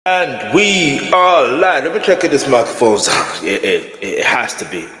And we are live. Let me check if this microphone's on. It has to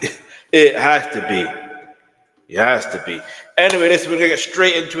be. It has to be. It has to be. Anyway, we're going to get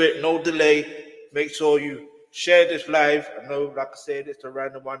straight into it. No delay. Make sure you share this live. I know, like I said, it's a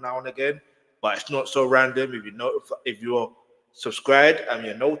random one now and again, but it's not so random. If you're subscribed and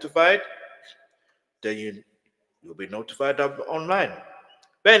you're notified, then you'll be notified online.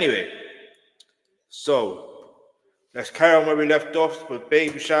 But anyway, so let's carry on where we left off with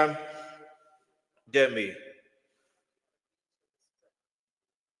Baby Cham. Get me.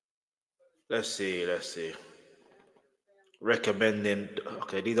 Let's see. Recommending.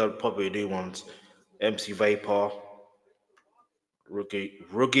 Okay, these are probably new ones. MC Vapor. Ruggy.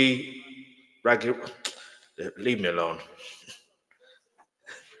 Raggy. Leave me alone.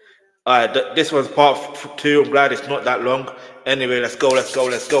 All right, this one's part 2. I'm glad it's not that long. Anyway, let's go.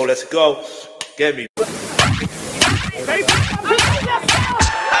 Get me.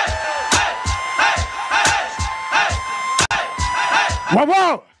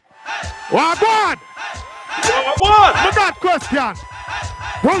 Wow! What? I got question.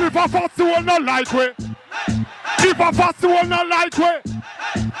 Well, if a fussy will not like we, if a fussy will not like we,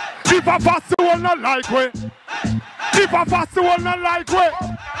 if a fussy will not like we, if a fussy will not like we.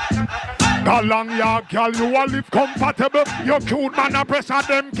 Galang ya girl, you a live comfortable. You cute man a pressure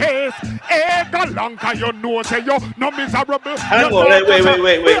them case. Eh, galang, cause you know say you no miserable. Hang on,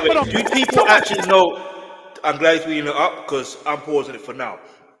 wait. Do people actually know? I'm glad you're reading it up because I'm pausing it for now.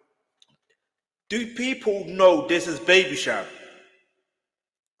 Do people know this is Baby Cham?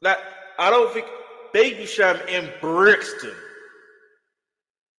 Like, I don't think Baby Cham in Brixton.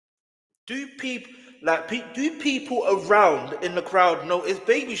 Do people around in the crowd know it's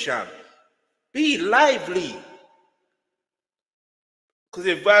Baby Cham? Be lively. Because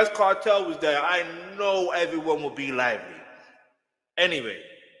if Vaz Cartel was there, I know everyone would be lively. Anyway,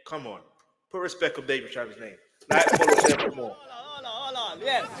 come on. Put respect on Baby Cham's name. Like, follow, share more. Hold on.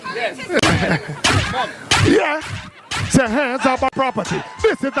 Yes. Yes. The hands of a property.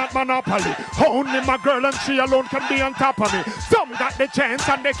 This is not monopoly. Only my girl and she alone can be on top of me. Some got the chance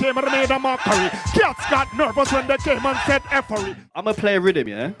and they came and made a mockery. Cats got nervous when they came and said effery. I'm gonna play a rhythm,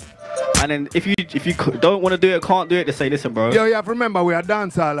 yeah? And then if you don't want to do it, can't do it, just say, listen, bro. Yo, you have to remember we are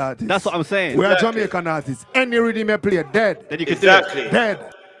dancehall artists. That's what I'm saying. We are Jamaican artists. Any rhythm you play, dead. Then you can Exactly. do it.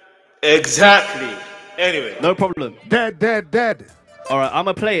 Dead. Exactly. Anyway. No problem. Dead. Alright, I'm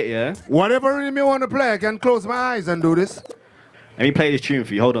gonna play it, yeah? Whatever rhythm you want to play, I can close my eyes and do this. Let me play this tune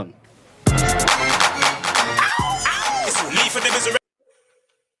for you. Hold on.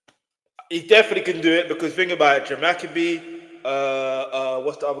 He definitely can do it because think about it. Jamaica,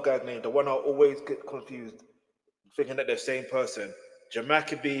 what's the other guy's name? The one I always get confused, thinking that they're the same person.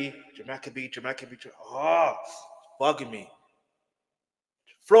 Jamaica, bugging me.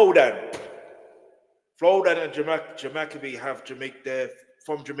 Flowdan and Jamaica have Jamaica. They're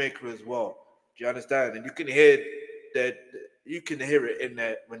from Jamaica as well. Do you understand? And you can hear that. You can hear it in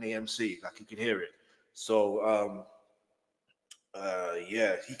there when they MC. Like you can hear it. So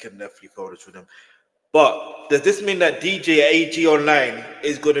yeah, he can definitely throw this with them. But does this mean that DJ AG Online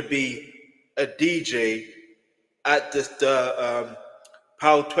is going to be a DJ at the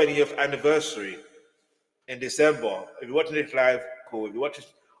PAL 20th anniversary in December? If you're watching this live, cool. If you're watching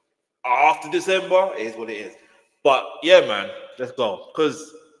after December, it is what it is. But yeah, man, let's go.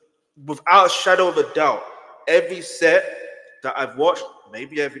 Because without a shadow of a doubt, every set that I've watched,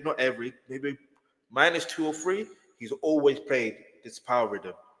 maybe minus 2 or 3, he's always played this power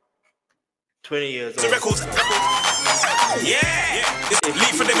rhythm. 20 years old. Records. Yeah. It's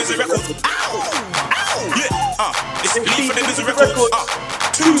leave for them as a record. Ow. Yeah. It's leave for them as a record.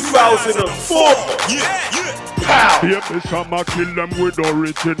 2004. Yeah. Pow. Baby Cham kill them with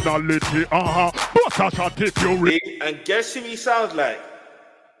originality. Bust a shot if you read. And guess who he sounds like?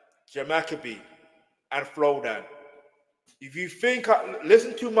 Jamaica and Flowdan. If you think,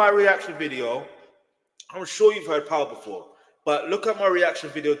 listen to my reaction video. I'm sure you've heard Power before, but look at my reaction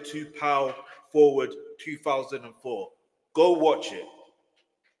video to Power Forward 2004. Go watch it.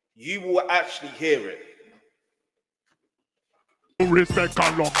 You will actually hear it. Respect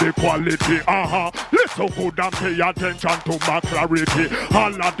and love the quality, Listen good and pay attention to my clarity. All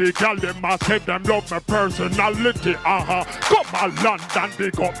of the girl them must say them love my personality, Come a London,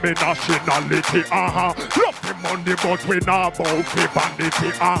 they got me nationality, Love the money but we not about the vanity,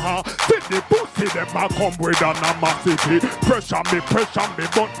 See the pussy them a come with an animosity. Pressure me,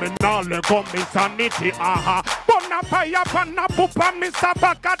 but me now let go me sanity, Bona fire, bona pupa, Mr.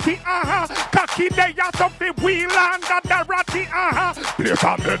 Bakati, Kaki they are something wheel under the ratty, Place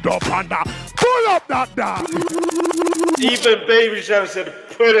a bed up and pull up that down. Even Baby Cham said,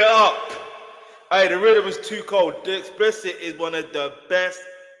 Put it up. Hey, the rhythm is too cold. The Explicit is one of the best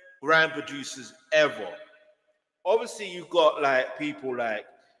grime producers ever. Obviously, you've got like people like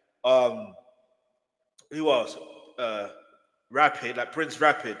who else? Rapid, like Prince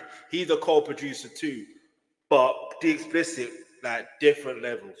Rapid. He's a co-producer too. But the Explicit, like different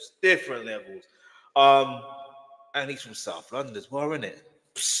levels. And he's from South London as well, isn't it?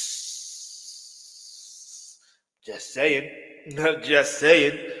 Just saying. Just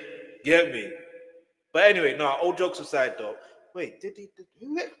saying. Get me? But anyway, no, all jokes aside though. Wait,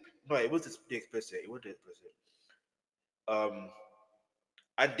 who hit? No, it was the Explicit. It was the Explicit.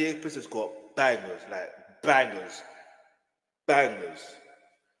 And the Explicit's got bangers, like bangers.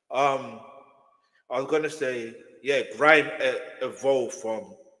 I was gonna say, yeah, grime evolved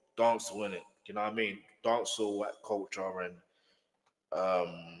from dancehall, innit? You know what I mean? Dancehall, like, culture, and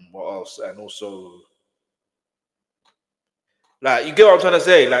what else? And also, like, you get what I'm trying to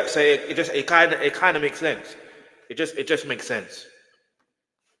say? Like, say it kind of makes sense. It just makes sense.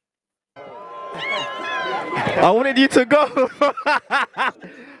 I wanted you to go.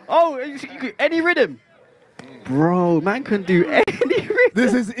 Oh, any rhythm, bro. Man can do any rhythm.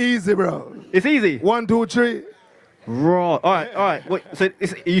 This is easy, bro. It's easy. 1, 2, 3. Right. All right. Wait. So, are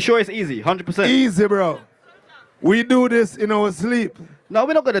you sure it's easy? 100%. Easy, bro. We do this in our sleep. No,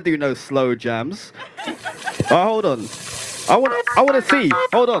 we're not gonna do no slow jams. Hold on. I want to see.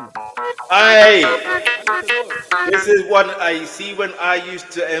 Hold on. Hey, this is one I see when I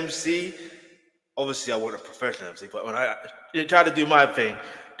used to MC. Obviously, I wasn't a professional MC, but when I tried to do my thing,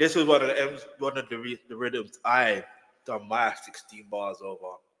 this was one of the rhythms I done my 16 bars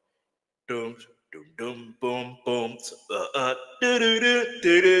over. Doom, doom, doom, boom, boom.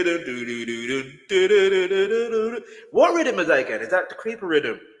 What rhythm is that again? Is that the creeper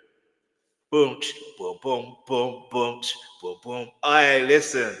rhythm? Boom, boom, boom, boom, boom, boom, boom. Hey,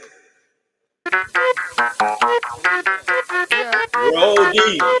 listen. Roll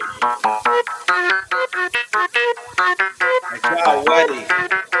deep. I can't wait.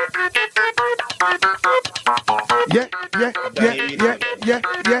 Yeah.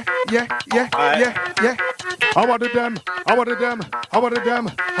 I wanted them.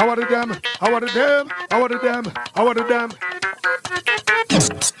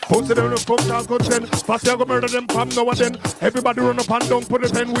 Posted on the folks are good then. Fast I go murder them from now and then. Everybody run up and down, put the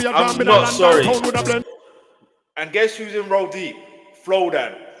pen. We are I'm down not sorry. with a blend. And guess who's in Roll Deep?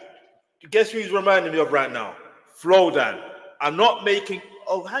 Flowdan. Guess who's reminding me of right now? Flowdan. I'm not making.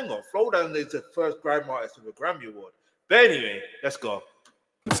 Oh, hang on. Flowdan is the first grime artist with a Grammy Award. But anyway, let's go.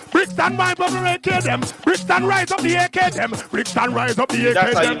 Brixton my bubble AK them. Brixton rise up the AK them. Brixton rise up the AK them.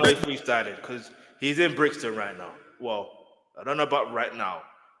 That's how you know he's freestyling, because he's in Brixton right now. Well, I don't know about right now,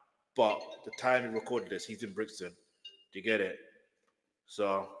 but the time he recorded this, he's in Brixton. Do you get it?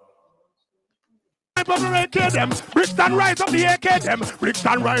 So. Brixton rise up the AK them.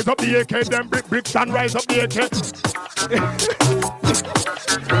 Brixton rise up the AK them. Brixton rise up the AK.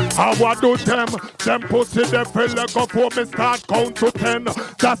 How I do them pussy them fella go for me start count to 10.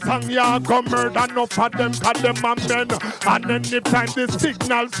 The song ya go murder enough of them cause them a men. And anytime the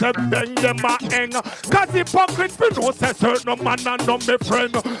signal say bang them a hang. Cause hypocrites we know say certain man and no me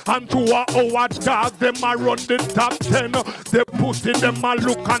friend. And to our dog them a run the top 10. The pussy them a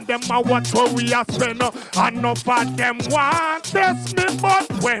look and them a watch where we a spend. Enough of them want test me but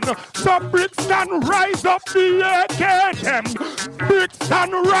when. So Brixton rise up the AK them.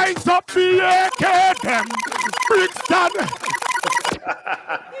 Brixton rise up the AK them. Brixton.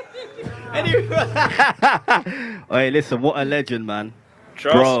 Hey, listen, what a legend, man.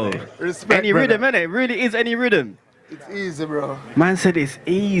 Trust me. Respect, Any brother. rhythm, innit? It really is any rhythm. It's easy, bro. Man said it's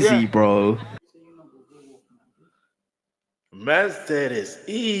easy, bro. Man said it's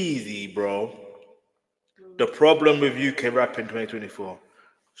easy, bro. The problem with UK rap in 2024.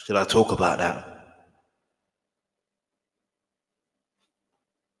 Should I talk about that?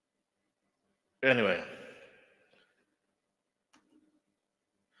 Anyway.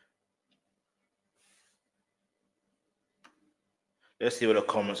 Let's see what the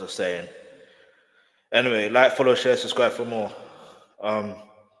comments are saying. Anyway, like, follow, share, subscribe for more.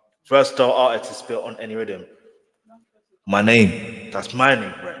 Versatile artist to spit on any rhythm. My name. That's my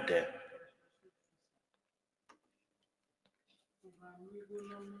name right there.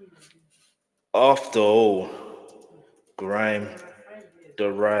 After all, grime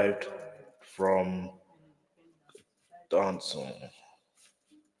derived from dancehall.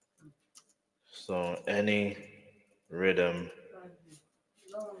 So any rhythm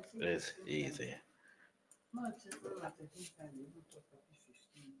is easy.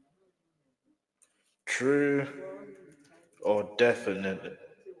 True or definite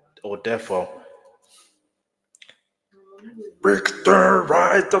or Defo. Brixton,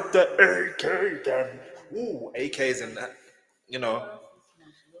 rise up the AK then. Ooh, AKs and that. You know,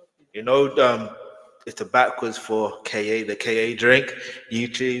 it's the backwards for KA, the KA drink,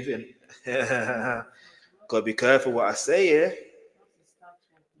 YouTube, and gotta be careful what I say here.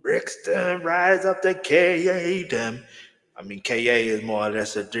 Brixton, rise up the KA them. I mean, KA is more or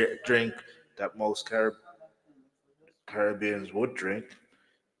less a drink that most Caribbeans would drink.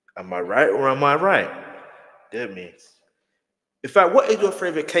 Am I right or am I right? That means. In fact, what is your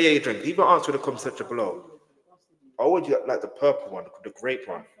favorite KA drink? Leave your answer in the comment section below. Or would you like the purple one, the grape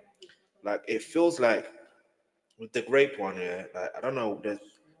one? Like it feels like with the grape one, yeah. Like I don't know,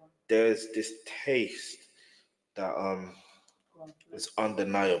 there's this taste that is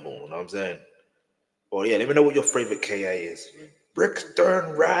undeniable. You know what I'm saying? Oh yeah, let me know what your favorite KA is.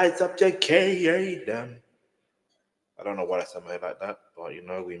 Brixton, rise up to KA then. I don't know why that's something like that, but you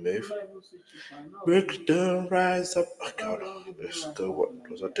know we move. Brixton, rise up. Okay, hold on. Let's go. What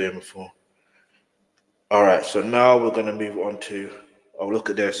was I doing before? All right, so now we're gonna move on to. Oh, look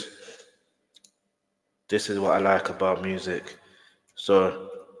at this. This is what I like about music. So,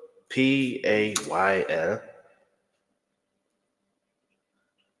 PAYL.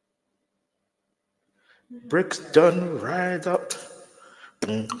 Brixton, rise up.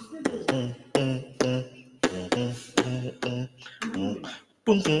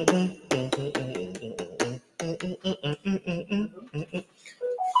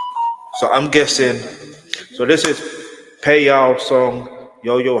 So I'm guessing. So this is Payal song,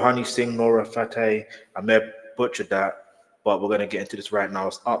 Yo Yo Honey Sing Nora Fateh. I may have butchered that, but we're gonna get into this right now.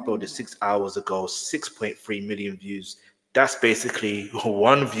 It's uploaded 6 hours ago, 6.3 million views. That's basically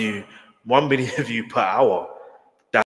 1 million view per hour.